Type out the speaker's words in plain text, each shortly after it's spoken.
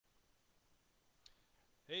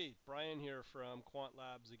Hey, Brian here from Quant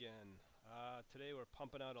Labs again. Today we're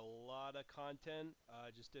pumping out a lot of content.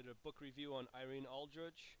 I just did a book review on Irene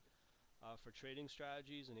Aldrich for trading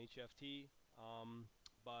strategies and HFT.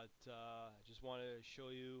 I just wanted to show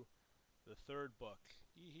you the third book.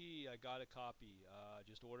 Hee I got a copy.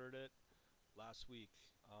 Just ordered it last week.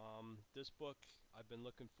 This book I've been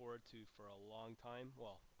looking forward to for a long time.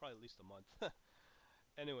 Well, probably at least a month.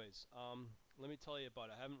 Anyways, let me tell you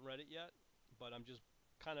about it. I haven't read it yet, but I'm just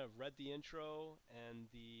kind of read the intro and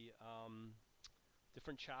the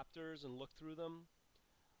different chapters and looked through them.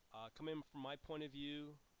 Coming from my point of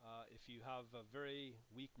view, if you have a very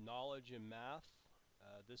weak knowledge in math,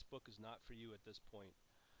 this book is not for you at this point.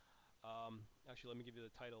 Actually, let me give you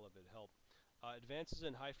the title of it. Help. Advances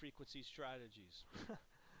in High Frequency Strategies.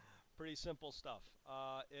 Pretty simple stuff.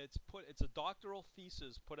 It's a doctoral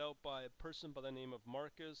thesis put out by a person by the name of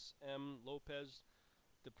Marcus M. Lopez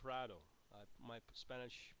de Prado. My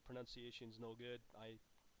Spanish pronunciation's no good.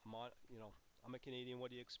 I'm a Canadian. What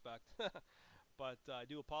do you expect? But I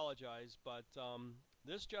do apologize. But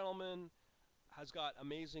this gentleman has got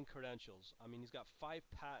amazing credentials. I mean, he's got 5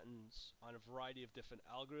 patents on a variety of different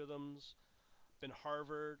algorithms. Been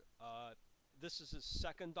Harvard. This is his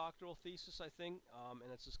second doctoral thesis, I think,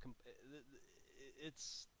 and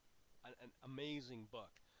it's an amazing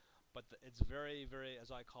book. But it's very, very,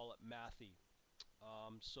 as I call it, mathy.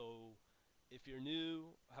 So if you're new,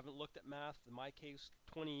 haven't looked at math, in my case,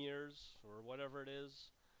 20 years or whatever it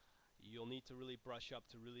is, you'll need to really brush up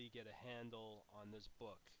to really get a handle on this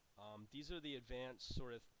book. These are the advanced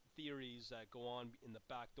sort of theories that go on in the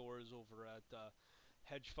back doors over at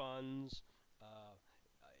hedge funds, uh,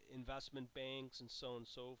 investment banks, and so on and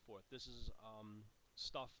so forth. This is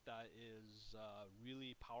stuff that is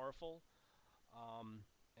really powerful.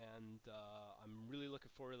 And I'm really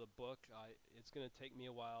looking forward to the book. It's going to take me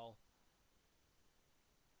a while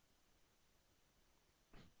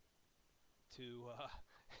to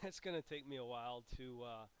it's going to take me a while to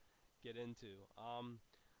get into.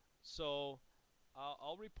 So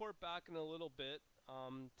I'll report back in a little bit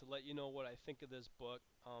to let you know what I think of this book.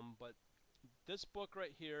 But this book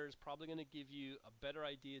right here is probably going to give you a better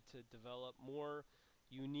idea to develop more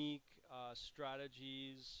unique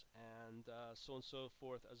strategies and so on and so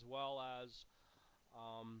forth, as well as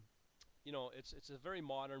it's a very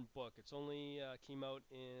modern book. It's only came out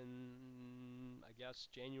in, I guess,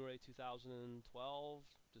 January 2012,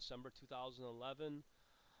 December 2011.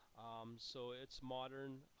 So it's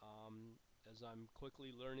modern. As I'm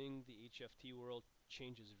quickly learning, the HFT world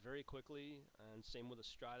changes very quickly, and same with the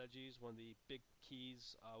strategies. One of the big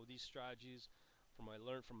keys with these strategies, from what I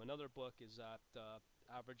learned from another book, is that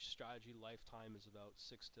average strategy lifetime is about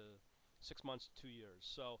 6 months to 2 years.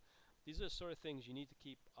 So these are the sort of things you need to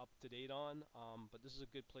keep up to date on. But this is a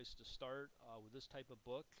good place to start with this type of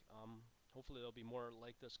book. Hopefully there'll be more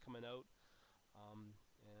like this coming out. Um,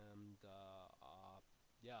 and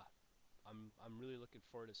Yeah, I'm really looking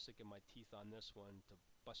forward to sticking my teeth on this one to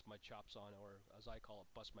bust my chops on, or as I call it,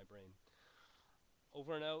 bust my brain.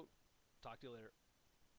 Over and out. Talk to you later.